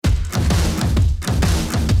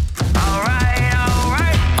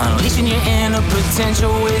Unleashing your inner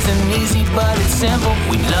potential isn't easy, but it's simple.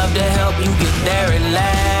 We'd love to help you get there at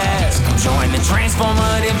last. Come join the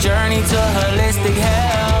transformative journey to holistic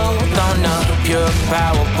health on the Pure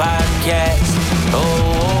Power Podcast.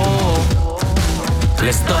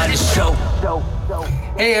 Let's start the show.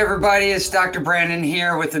 Hey everybody, it's Dr. Brandon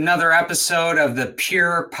here with another episode of the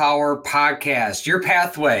Pure Power Podcast, your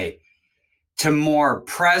pathway to more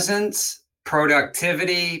presence,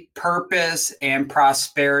 productivity, purpose, and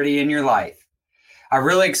prosperity in your life. I'm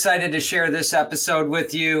really excited to share this episode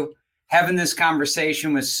with you, having this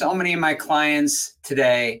conversation with so many of my clients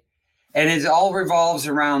today, and it all revolves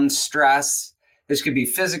around stress. This could be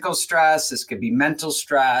physical stress, this could be mental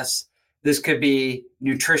stress, this could be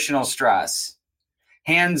nutritional stress.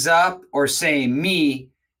 Hands up or say me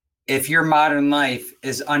if your modern life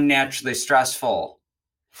is unnaturally stressful.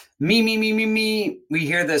 Me. We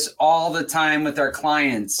hear this all the time with our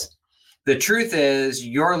clients. The truth is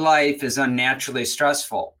your life is unnaturally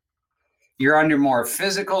stressful. You're under more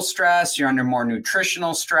physical stress, you're under more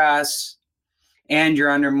nutritional stress, and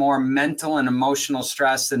you're under more mental and emotional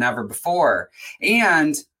stress than ever before.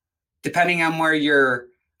 And depending on when you're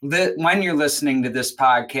listening to this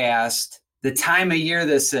podcast, the time of year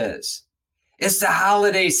this is, it's the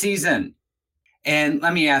holiday season. And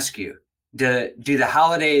let me ask you, do the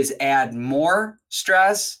holidays add more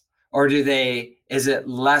stress or is it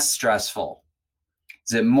less stressful?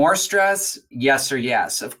 Is it more stress? Yes or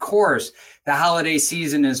yes. Of course, the holiday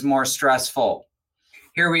season is more stressful.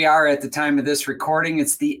 Here we are at the time of this recording.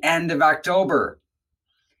 It's the end of October.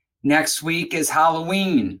 Next week is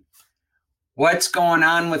Halloween. What's going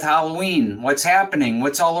on with Halloween? What's happening?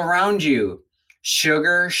 What's all around you?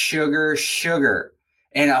 Sugar,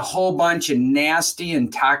 and a whole bunch of nasty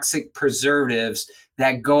and toxic preservatives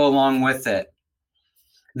that go along with it.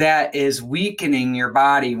 That is weakening your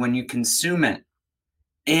body when you consume it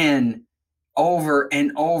in over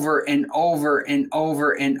and over and over and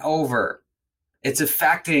over and over. It's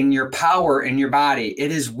affecting your power in your body.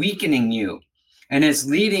 It is weakening you, and it's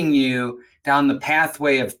leading you down the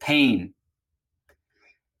pathway of pain.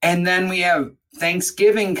 And then we have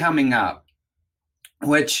Thanksgiving coming up,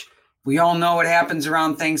 which we all know what happens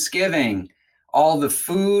around Thanksgiving. All the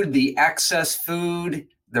food, the excess food,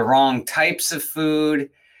 the wrong types of food,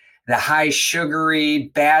 the high sugary,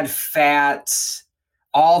 bad fats,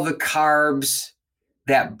 all the carbs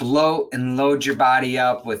that bloat and load your body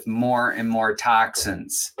up with more and more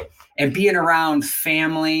toxins. And being around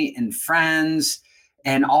family and friends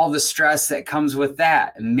and all the stress that comes with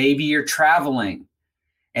that. Maybe you're traveling,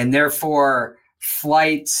 and therefore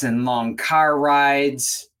flights and long car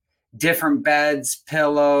rides, different beds,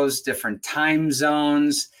 pillows, different time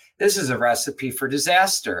zones. This is a recipe for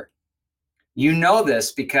disaster. You know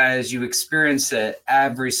this because you experience it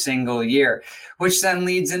every single year, which then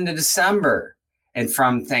leads into December. And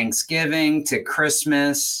from Thanksgiving to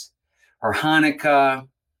Christmas or Hanukkah,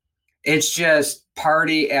 it's just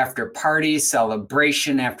party after party,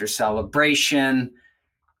 celebration after celebration,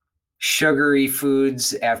 sugary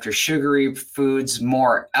foods after sugary foods,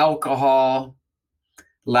 more alcohol,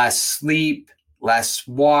 less sleep, less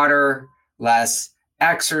water, less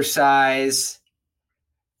exercise.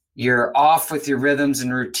 You're off with your rhythms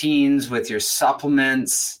and routines, with your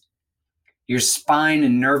supplements. Your spine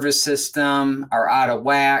and nervous system are out of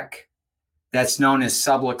whack. That's known as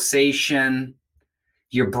subluxation.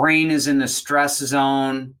 Your brain is in the stress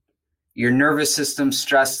zone. Your nervous system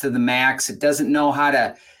stressed to the max. It doesn't know how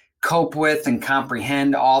to cope with and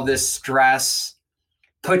comprehend all this stress.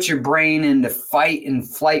 Put your brain into fight and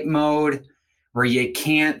flight mode where you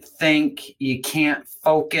can't think, you can't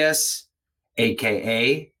focus,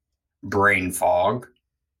 aka brain fog.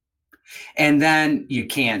 And then you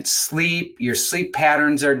can't sleep. Your sleep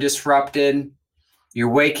patterns are disrupted. You're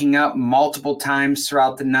waking up multiple times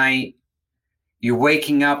throughout the night. You're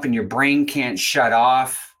waking up and your brain can't shut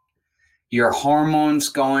off. Your hormones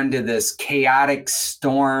go into this chaotic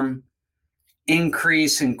storm,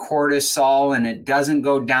 increase in cortisol, and it doesn't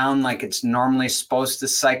go down like it's normally supposed to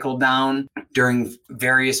cycle down during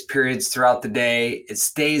various periods throughout the day. It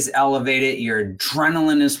stays elevated. Your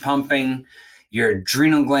adrenaline is pumping. Your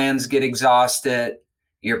adrenal glands get exhausted.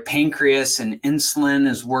 Your pancreas and insulin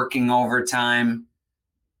is working overtime.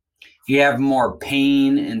 You have more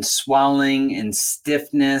pain and swelling and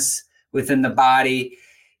stiffness within the body.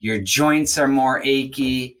 Your joints are more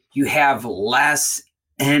achy. You have less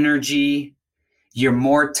energy. You're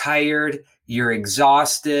more tired. You're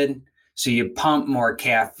exhausted. So you pump more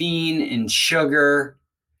caffeine and sugar.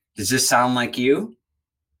 Does this sound like you?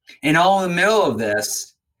 And all in the middle of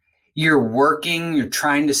this, you're working, you're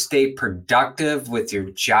trying to stay productive with your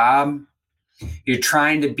job. You're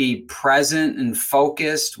trying to be present and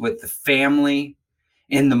focused with the family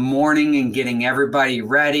in the morning and getting everybody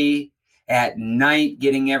ready, at night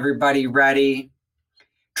getting everybody ready,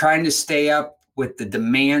 trying to stay up with the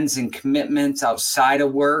demands and commitments outside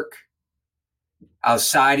of work,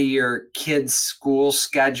 outside of your kids' school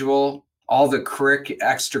schedule, all the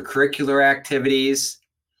extracurricular activities.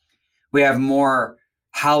 We have more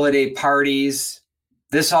holiday parties.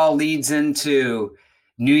 This all leads into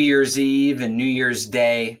New Year's Eve and New Year's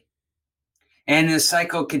Day. And the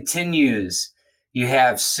cycle continues. You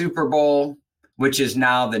have Super Bowl, which is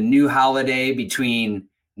now the new holiday between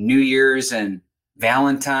New Year's and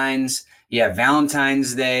Valentine's. You have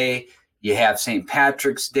Valentine's Day. You have St.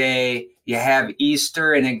 Patrick's Day. You have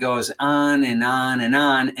Easter, and it goes on and on and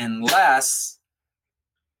on, unless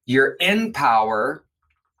you're in power,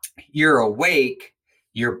 you're awake,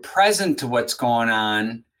 you're present to what's going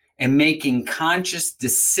on, and making conscious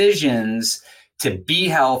decisions to be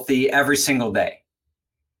healthy every single day.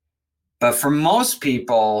 But for most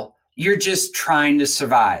people, you're just trying to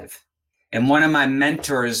survive. And one of my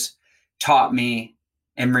mentors taught me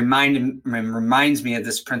and reminds me of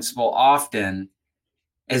this principle often,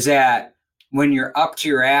 is that when you're up to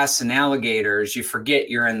your ass in alligators, you forget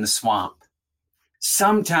you're in the swamp.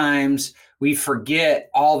 Sometimes we forget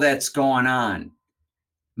all that's going on.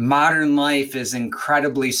 Modern life is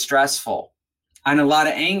incredibly stressful on a lot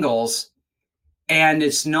of angles, and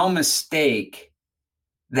it's no mistake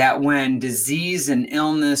that when disease and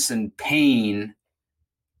illness and pain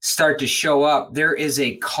start to show up, there is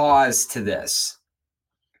a cause to this.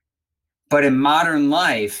 But in modern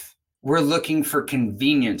life, we're looking for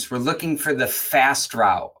convenience. We're looking for the fast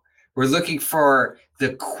route. We're looking for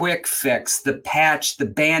the quick fix, the patch, the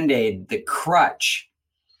Band-Aid, the crutch.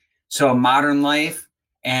 So modern life,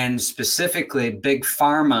 and specifically big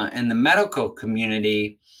pharma and the medical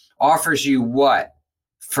community, offers you what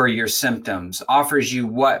for your symptoms, offers you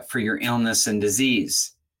what for your illness and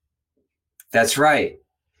disease. That's right.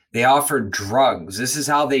 They offer drugs. This is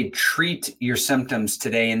how they treat your symptoms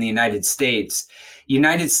today in the United States.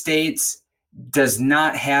 United States does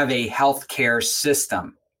not have a healthcare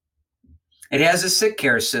system. It has a sick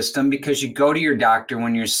care system because you go to your doctor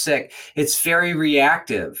when you're sick. It's very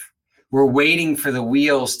reactive. We're waiting for the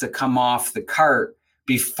wheels to come off the cart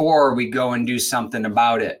before we go and do something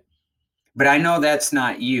about it. But I know that's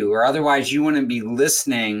not you, or otherwise you wouldn't be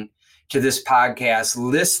listening to this podcast,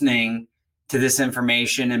 listening to this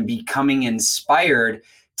information and becoming inspired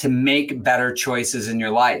to make better choices in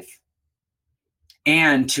your life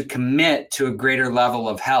and to commit to a greater level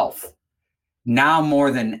of health. Now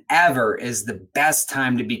more than ever is the best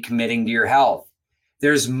time to be committing to your health.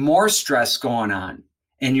 There's more stress going on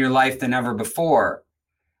in your life than ever before.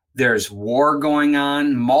 There's war going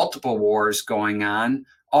on, multiple wars going on,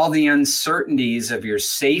 all the uncertainties of your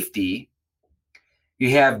safety.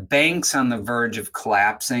 You have banks on the verge of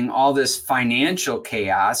collapsing, all this financial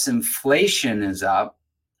chaos, inflation is up.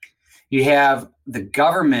 You have the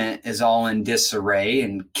government is all in disarray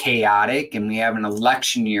and chaotic, and we have an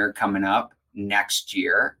election year coming up next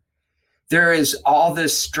year. There is all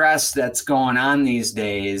this stress that's going on these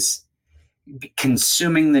days,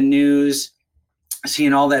 consuming the news,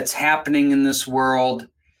 seeing all that's happening in this world.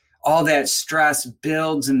 All that stress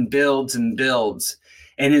builds and builds and builds.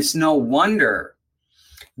 And it's no wonder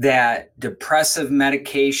that depressive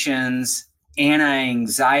medications,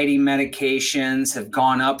 anti-anxiety medications have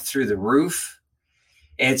gone up through the roof.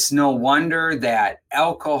 It's no wonder that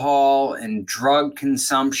alcohol and drug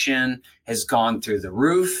consumption has gone through the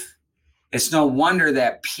roof. It's no wonder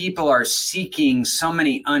that people are seeking so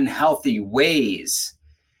many unhealthy ways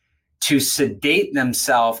to sedate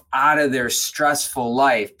themselves out of their stressful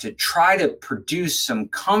life, to try to produce some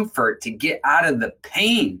comfort, to get out of the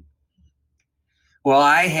pain. Well,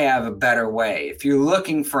 I have a better way. If you're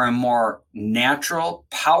looking for a more natural,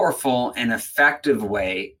 powerful, and effective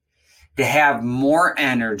way to have more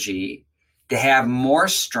energy, to have more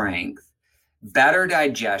strength, better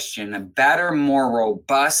digestion, a better, more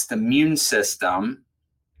robust immune system,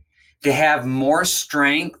 to have more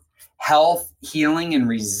strength, health, healing, and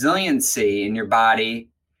resiliency in your body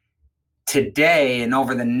today and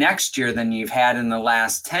over the next year than you've had in the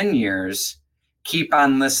last 10 years, keep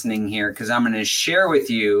on listening here, because I'm going to share with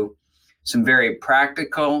you some very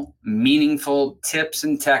practical, meaningful tips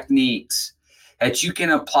and techniques that you can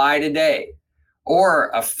apply today, or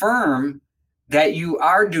affirm that you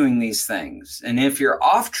are doing these things. And if you're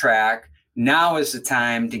off track, now is the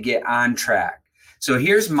time to get on track. So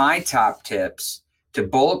here's my top tips to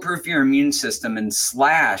bulletproof your immune system and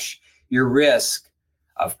slash your risk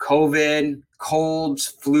of COVID,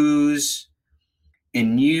 colds, flus,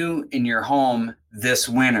 in you in your home this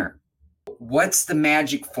winter. What's the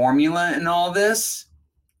magic formula in all this?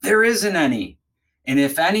 There isn't any. And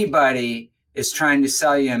if anybody is trying to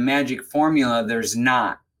sell you a magic formula, there's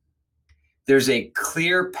not. There's a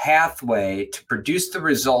clear pathway to produce the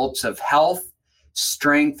results of health,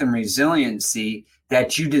 strength, and resiliency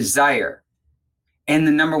that you desire. And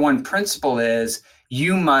the number one principle is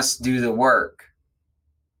you must do the work.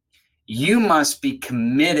 You must be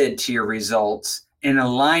committed to your results and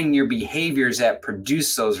align your behaviors that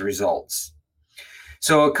produce those results.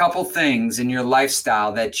 So a couple things in your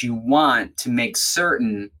lifestyle that you want to make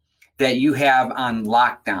certain that you have on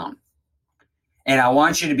lockdown. And I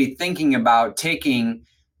want you to be thinking about taking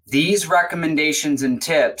these recommendations and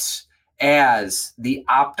tips as the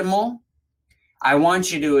optimal. I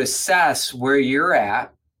want you to assess where you're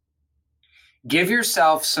at. Give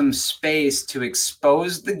yourself some space to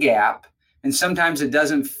expose the gap. And sometimes it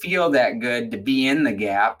doesn't feel that good to be in the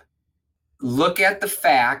gap. Look at the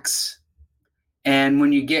facts. And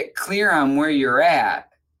when you get clear on where you're at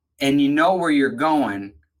and you know where you're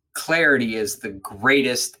going, clarity is the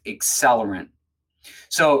greatest accelerant.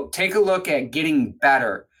 So take a look at getting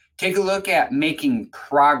better. Take a look at making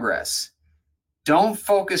progress. Don't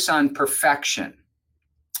focus on perfection.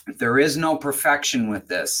 There is no perfection with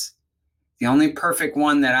this. The only perfect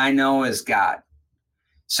one that I know is God.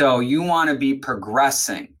 So you want to be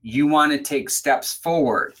progressing. You want to take steps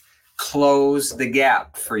forward. Close the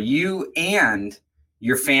gap for you and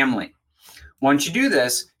your family. Once you do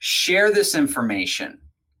this, share this information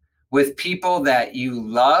with people that you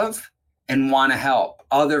love and want to help,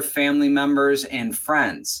 other family members and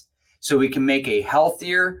friends, so we can make a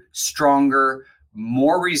healthier, stronger,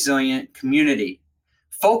 more resilient community,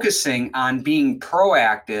 focusing on being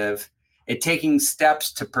proactive at taking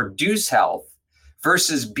steps to produce health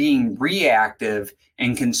versus being reactive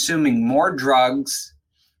and consuming more drugs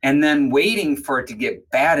and then waiting for it to get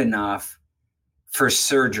bad enough for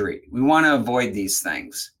surgery. We want to avoid these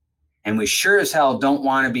things. And we sure as hell don't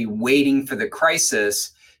want to be waiting for the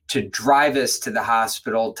crisis to drive us to the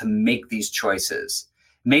hospital to make these choices.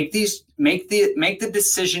 Make the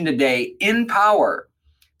decision today in power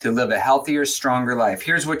to live a healthier, stronger life.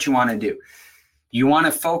 Here's what you want to do. You want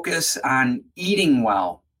to focus on eating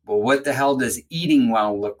well. Well, what the hell does eating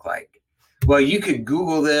well look like? Well, you could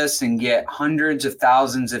Google this and get hundreds of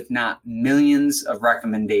thousands, if not millions of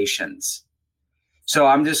recommendations. So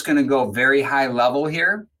I'm just going to go very high level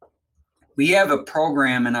here. We have a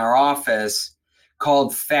program in our office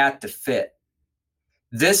called Fat to Fit.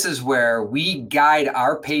 This is where we guide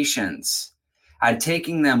our patients on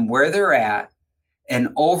taking them where they're at,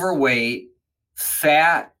 an overweight,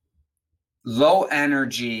 fat, low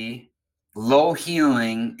energy, low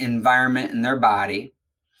healing environment in their body.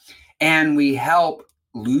 And we help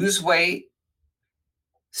lose weight,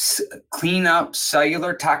 clean up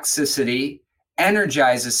cellular toxicity,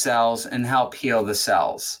 energize the cells, and help heal the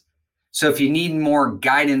cells. So if you need more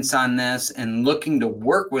guidance on this and looking to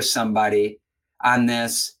work with somebody on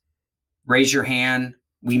this, raise your hand.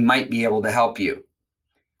 We might be able to help you.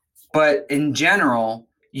 But in general,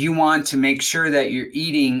 you want to make sure that you're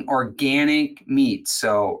eating organic meat.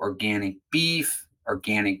 So organic beef,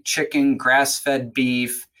 organic chicken, grass-fed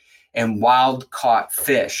beef, and wild-caught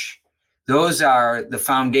fish. Those are the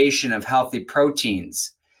foundation of healthy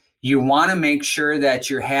proteins. You want to make sure that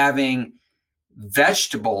you're having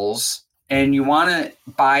vegetables, and you want to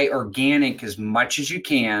buy organic as much as you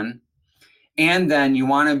can. And then you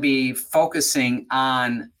want to be focusing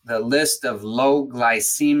on the list of low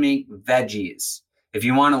glycemic veggies. If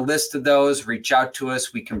you want a list of those, reach out to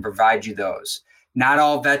us. We can provide you those. Not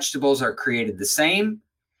all vegetables are created the same,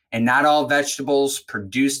 and not all vegetables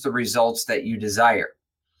produce the results that you desire.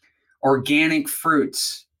 Organic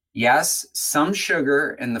fruits. Yes, some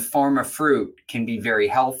sugar in the form of fruit can be very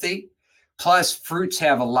healthy. Plus, fruits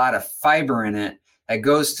have a lot of fiber in it that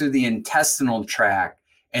goes through the intestinal tract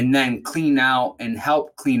and then clean out and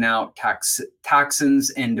help clean out toxins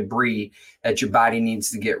and debris that your body needs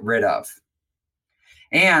to get rid of.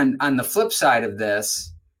 And on the flip side of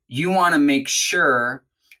this, you want to make sure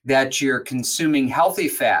that you're consuming healthy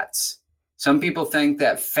fats. Some people think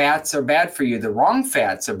that fats are bad for you. The wrong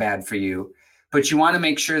fats are bad for you, but you want to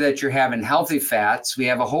make sure that you're having healthy fats. We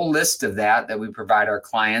have a whole list of that we provide our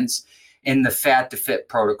clients in the Fat to Fit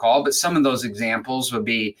protocol, but some of those examples would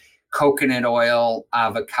be coconut oil,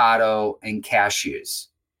 avocado, and cashews.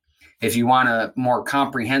 If you want a more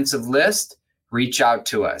comprehensive list, reach out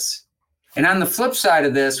to us. And on the flip side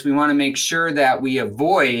of this, we want to make sure that we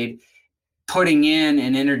avoid putting in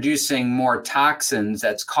and introducing more toxins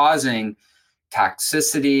that's causing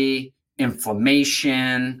toxicity,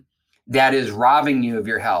 inflammation, that is robbing you of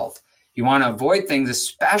your health. You want to avoid things,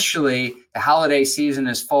 especially the holiday season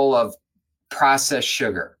is full of processed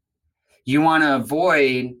sugar. You want to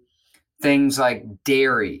avoid things like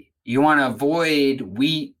dairy. You want to avoid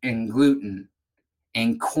wheat and gluten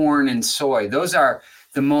and corn and soy. Those are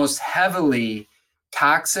the most heavily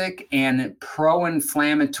toxic and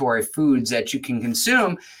pro-inflammatory foods that you can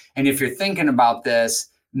consume. And if you're thinking about this,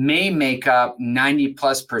 may make up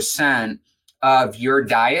 90+% of your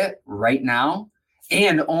diet right now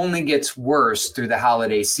and only gets worse through the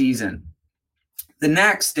holiday season. The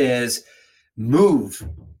next is move.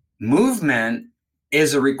 Movement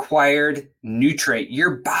is a required nutrient.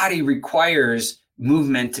 Your body requires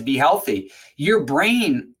movement to be healthy. Your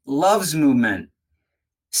brain loves movement.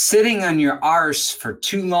 Sitting on your arse for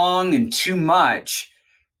too long and too much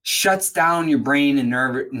shuts down your brain and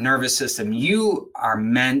nervous system. You are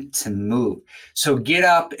meant to move. So get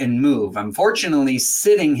up and move. Unfortunately,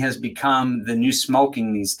 sitting has become the new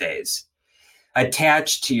smoking these days.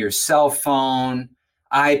 Attached to your cell phone,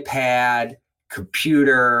 iPad,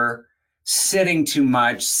 computer, sitting too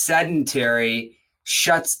much, sedentary,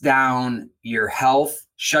 shuts down your health,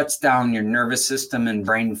 shuts down your nervous system and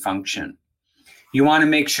brain function. You want to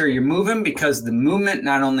make sure you're moving because the movement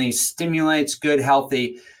not only stimulates good,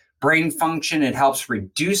 healthy brain function, it helps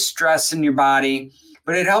reduce stress in your body,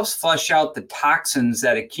 but it helps flush out the toxins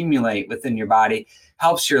that accumulate within your body,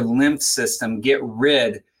 helps your lymph system get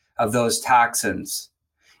rid of those toxins.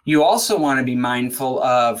 You also want to be mindful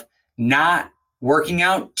of not working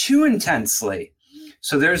out too intensely.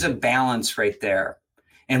 So there's a balance right there.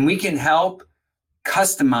 And we can help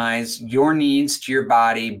customize your needs to your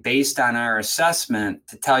body based on our assessment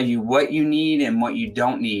to tell you what you need and what you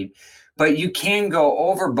don't need. But you can go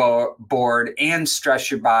overboard and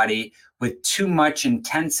stress your body with too much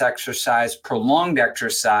intense exercise, prolonged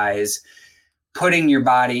exercise, putting your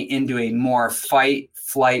body into a more fight,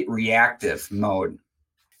 flight, reactive mode.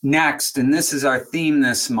 Next, and this is our theme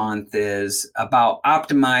this month, is about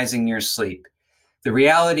optimizing your sleep. The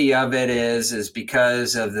reality of it is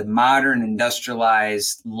because of the modern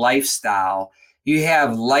industrialized lifestyle, you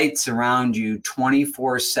have lights around you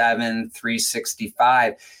 24/7,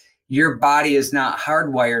 365. Your body is not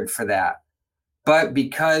hardwired for that. But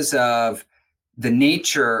because of the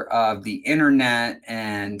nature of the internet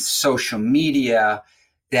and social media,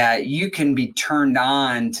 that you can be turned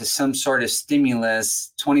on to some sort of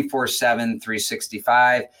stimulus 24/7,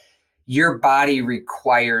 365, your body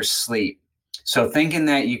requires sleep. So thinking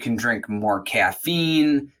that you can drink more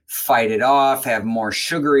caffeine, fight it off, have more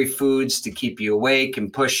sugary foods to keep you awake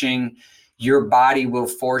and pushing, your body will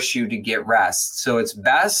force you to get rest. So it's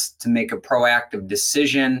best to make a proactive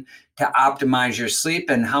decision to optimize your sleep.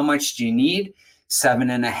 And how much do you need?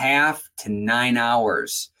 7.5 to 9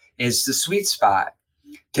 hours is the sweet spot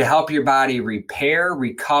to help your body repair,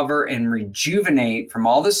 recover, and rejuvenate from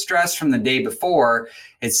all the stress from the day before.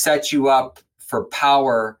 It sets you up for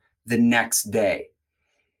power the next day.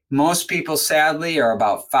 Most people, sadly, are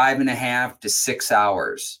about 5.5 to 6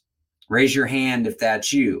 hours. Raise your hand if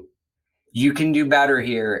that's you. You can do better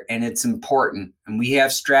here, and it's important. And we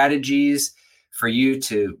have strategies for you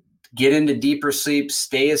to get into deeper sleep,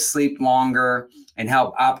 stay asleep longer, and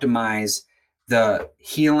help optimize the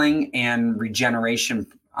healing and regeneration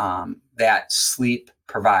that sleep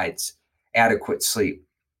provides, adequate sleep.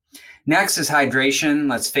 Next is hydration.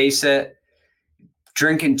 Let's face it,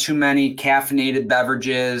 drinking too many caffeinated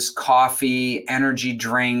beverages, coffee, energy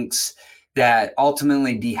drinks that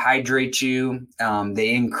ultimately dehydrate you.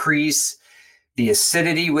 They increase the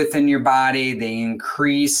acidity within your body. They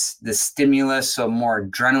increase the stimulus, so more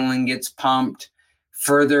adrenaline gets pumped,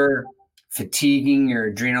 further fatiguing your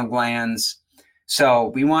adrenal glands. So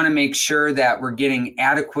we want to make sure that we're getting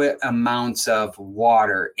adequate amounts of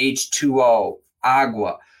water, H2O,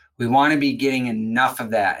 agua. We want to be getting enough of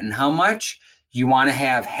that. And how much? You want to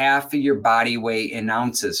have half of your body weight in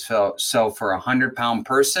ounces. So for a 100-pound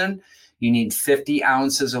person, you need 50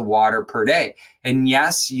 ounces of water per day. And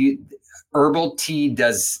yes, herbal tea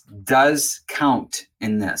does count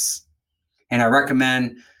in this. And I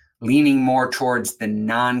recommend leaning more towards the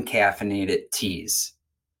non-caffeinated teas.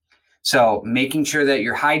 So making sure that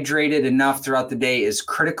you're hydrated enough throughout the day is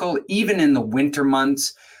critical, even in the winter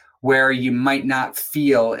months where you might not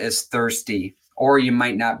feel as thirsty or you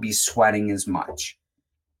might not be sweating as much.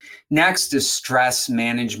 Next is stress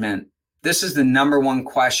management. This is the number one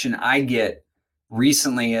question I get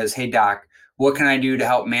recently is, hey, doc, what can I do to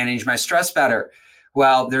help manage my stress better?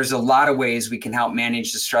 Well, there's a lot of ways we can help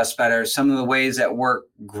manage the stress better. Some of the ways that work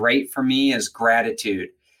great for me is gratitude.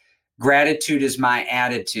 Gratitude is my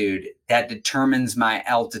attitude that determines my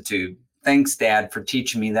altitude. Thanks, Dad, for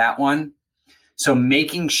teaching me that one. So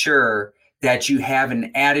making sure that you have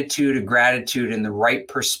an attitude of gratitude and the right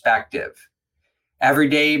perspective. Every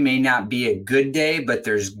day may not be a good day, but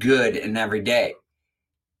there's good in every day.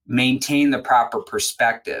 Maintain the proper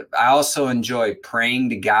perspective. I also enjoy praying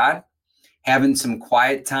to God. Having some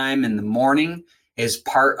quiet time in the morning is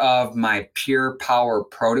part of my Pure Power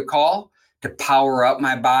protocol to power up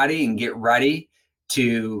my body and get ready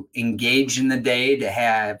to engage in the day, to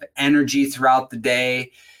have energy throughout the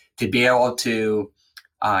day, to be able to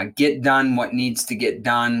get done what needs to get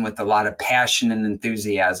done with a lot of passion and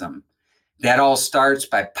enthusiasm. That all starts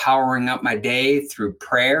by powering up my day through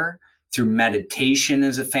prayer, through meditation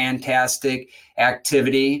is a fantastic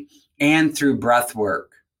activity, and through breath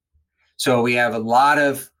work. So we have a lot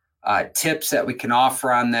of tips that we can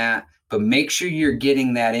offer on that, but make sure you're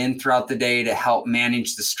getting that in throughout the day to help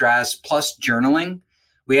manage the stress. Plus journaling,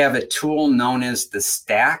 we have a tool known as the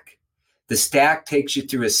Stack. The Stack takes you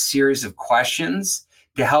through a series of questions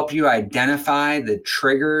to help you identify the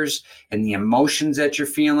triggers and the emotions that you're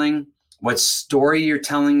feeling, what story you're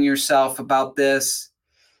telling yourself about this.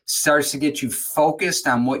 Starts to get you focused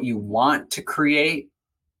on what you want to create,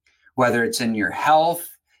 whether it's in your health,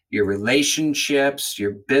 your relationships,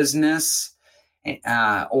 your business,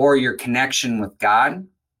 or your connection with God.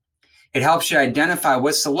 It helps you identify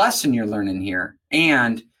what's the lesson you're learning here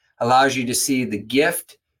and allows you to see the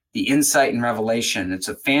gift, the insight, and revelation. It's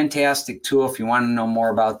a fantastic tool. If you want to know more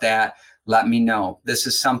about that, let me know. This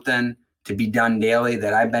is something to be done daily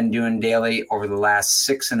that I've been doing daily over the last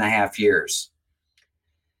 6.5 years.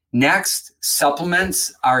 Next,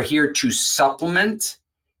 supplements are here to supplement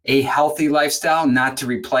a healthy lifestyle, not to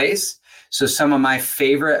replace. So some of my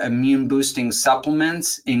favorite immune boosting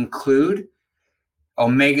supplements include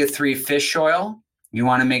omega-3 fish oil. You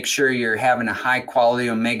want to make sure you're having a high quality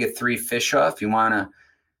omega-3 fish oil. If you want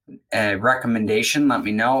a recommendation, let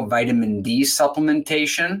me know. Vitamin D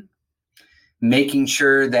supplementation. Making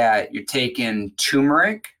sure that you're taking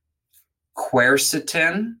turmeric,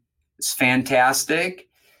 quercetin, it's fantastic.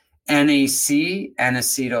 NAC,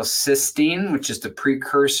 N-acetylcysteine, which is the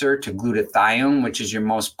precursor to glutathione, which is your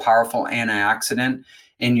most powerful antioxidant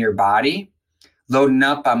in your body. Loading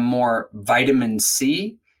up on more vitamin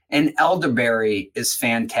C, and elderberry is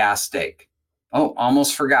fantastic. Oh,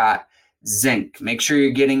 almost forgot. Zinc. Make sure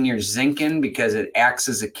you're getting your zinc in because it acts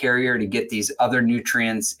as a carrier to get these other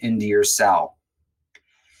nutrients into your cell.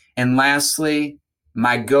 And lastly,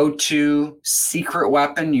 my go-to secret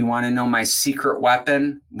weapon. You want to know my secret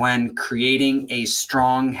weapon when creating a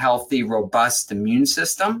strong, healthy, robust immune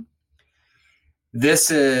system? This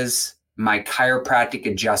is my chiropractic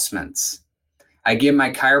adjustments. I get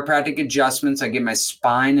my chiropractic adjustments. I get my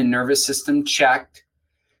spine and nervous system checked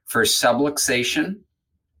for subluxation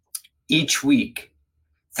each week.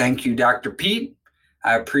 Thank you, Dr. Pete.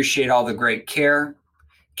 I appreciate all the great care.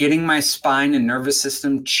 Getting my spine and nervous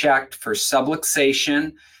system checked for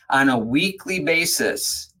subluxation on a weekly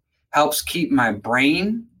basis helps keep my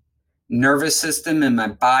brain, nervous system, and my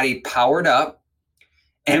body powered up.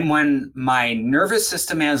 And when my nervous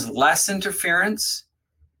system has less interference,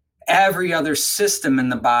 every other system in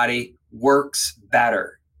the body works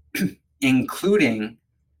better, including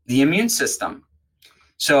the immune system.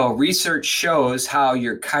 So research shows how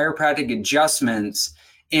your chiropractic adjustments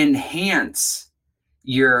enhance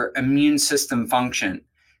your immune system function,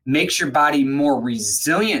 makes your body more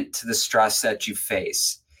resilient to the stress that you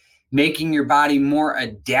face, making your body more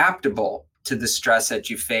adaptable to the stress that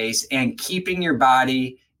you face, and keeping your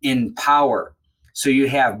body in power so you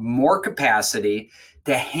have more capacity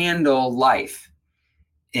to handle life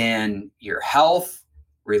in your health,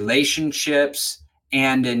 relationships,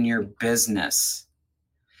 and in your business.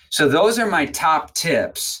 So those are my top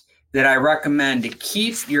tips that I recommend to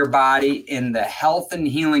keep your body in the health and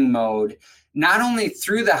healing mode, not only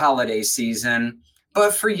through the holiday season,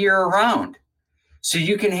 but for year round. So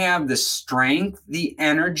you can have the strength, the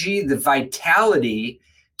energy, the vitality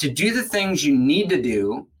to do the things you need to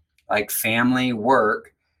do, like family,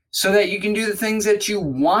 work, so that you can do the things that you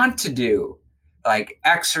want to do, like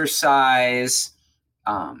exercise,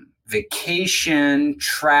 vacation,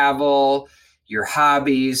 travel, your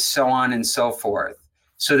hobbies, so on and so forth,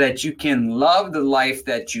 so that you can love the life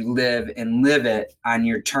that you live and live it on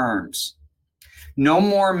your terms. No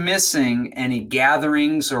more missing any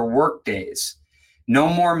gatherings or work days. No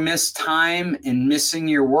more missed time and missing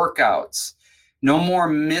your workouts. No more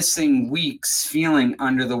missing weeks feeling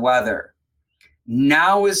under the weather.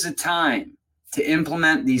 Now is the time to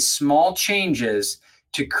implement these small changes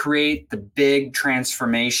to create the big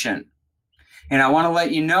transformation. And I want to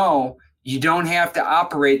let you know, you don't have to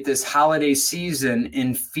operate this holiday season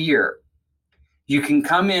in fear. You can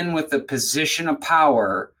come in with a position of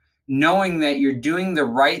power, knowing that you're doing the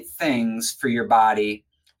right things for your body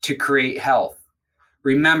to create health.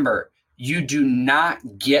 Remember, you do not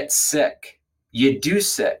get sick. You do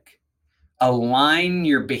sick. Align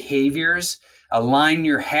your behaviors, align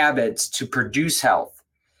your habits to produce health.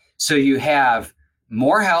 So you have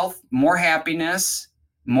more health, more happiness,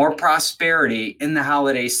 more prosperity in the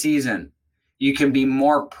holiday season. You can be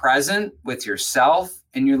more present with yourself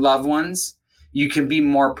and your loved ones. You can be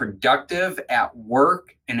more productive at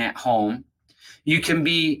work and at home. You can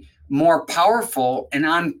be more powerful and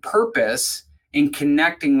on purpose in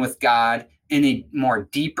connecting with God in a more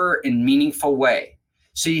deeper and meaningful way.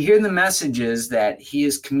 So you hear the messages that he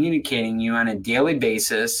is communicating you on a daily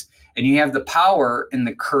basis, and you have the power and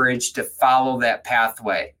the courage to follow that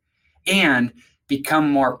pathway and become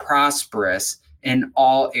more prosperous in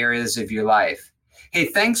all areas of your life. Hey,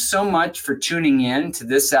 thanks so much for tuning in to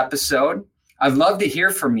this episode. I'd love to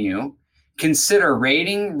hear from you. Consider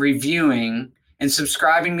rating, reviewing, and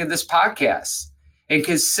subscribing to this podcast. And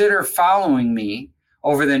consider following me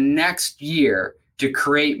over the next year to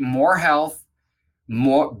create more health,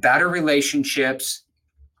 better relationships,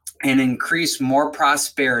 and increase more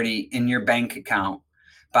prosperity in your bank account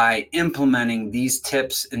by implementing these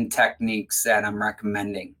tips and techniques that I'm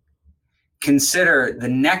recommending. Consider the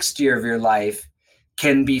next year of your life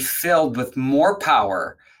can be filled with more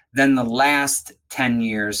power than the last 10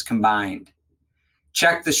 years combined.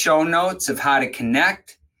 Check the show notes of how to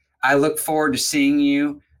connect. I look forward to seeing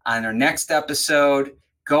you on our next episode.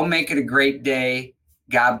 Go make it a great day.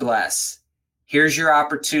 God bless. Here's your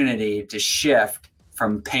opportunity to shift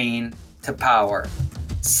from pain to power.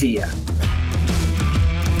 See ya.